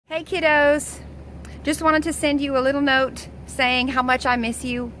Hey kiddos, just wanted to send you a little note saying how much I miss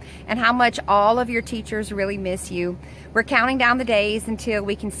you and how much all of your teachers really miss you. We're counting down the days until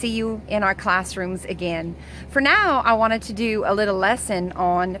we can see you in our classrooms again. For now, I wanted to do a little lesson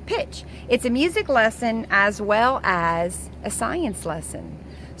on pitch. It's a music lesson as well as a science lesson.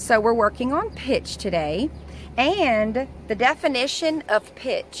 So we're working on pitch today, and the definition of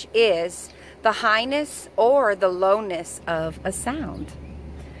pitch is the highness or the lowness of a sound.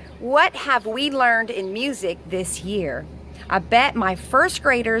 What have we learned in music this year? I bet my first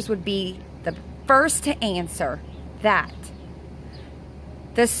graders would be the first to answer that.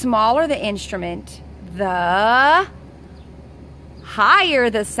 The smaller the instrument, the higher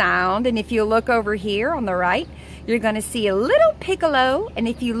the sound. And if you look over here on the right, you're going to see a little piccolo. And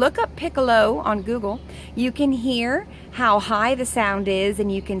if you look up piccolo on Google, you can hear how high the sound is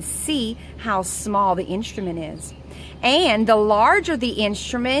and you can see how small the instrument is. And the larger the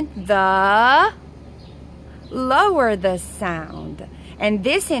instrument, the lower the sound. And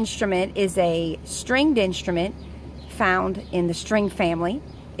this instrument is a stringed instrument found in the string family.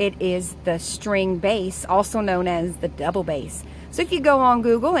 It is the string bass, also known as the double bass. So if you go on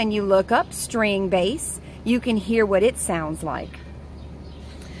Google and you look up string bass, you can hear what it sounds like.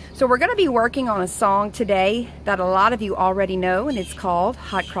 So we're going to be working on a song today that a lot of you already know, and it's called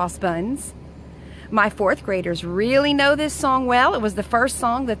Hot Cross Buns. My fourth graders really know this song well. It was the first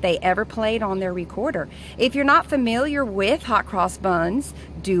song that they ever played on their recorder. If you're not familiar with Hot Cross Buns,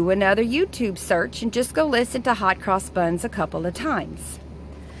 do another YouTube search and just go listen to Hot Cross Buns a couple of times.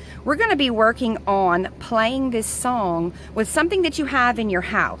 We're going to be working on playing this song with something that you have in your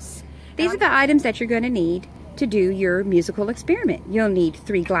house. These are the items that you're going to need to do your musical experiment. You'll need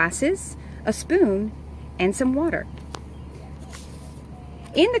 3 glasses, a spoon, and some water.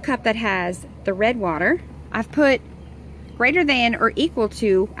 In the cup that has the red water, I've put greater than or equal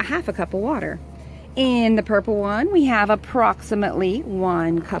to a half a cup of water. In the purple one, we have approximately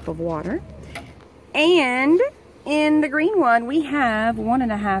 1 cup of water. And in the green one, we have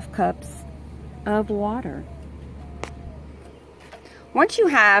 1.5 cups of water. Once you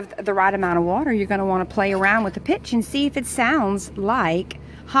have the right amount of water, you're going to want to play around with the pitch and see if it sounds like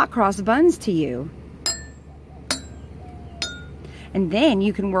Hot Cross Buns to you. And then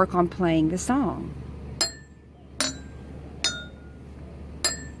you can work on playing the song.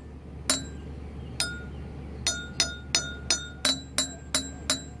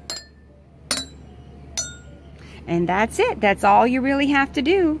 And that's it. That's all you really have to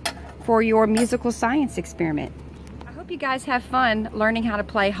do for your musical science experiment. I hope you guys have fun learning how to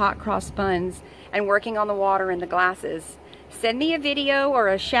play Hot Cross Buns and working on the water in the glasses. Send me a video or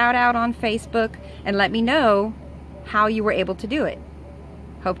a shout out on Facebook and let me know how you were able to do it.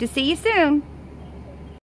 Hope to see you soon.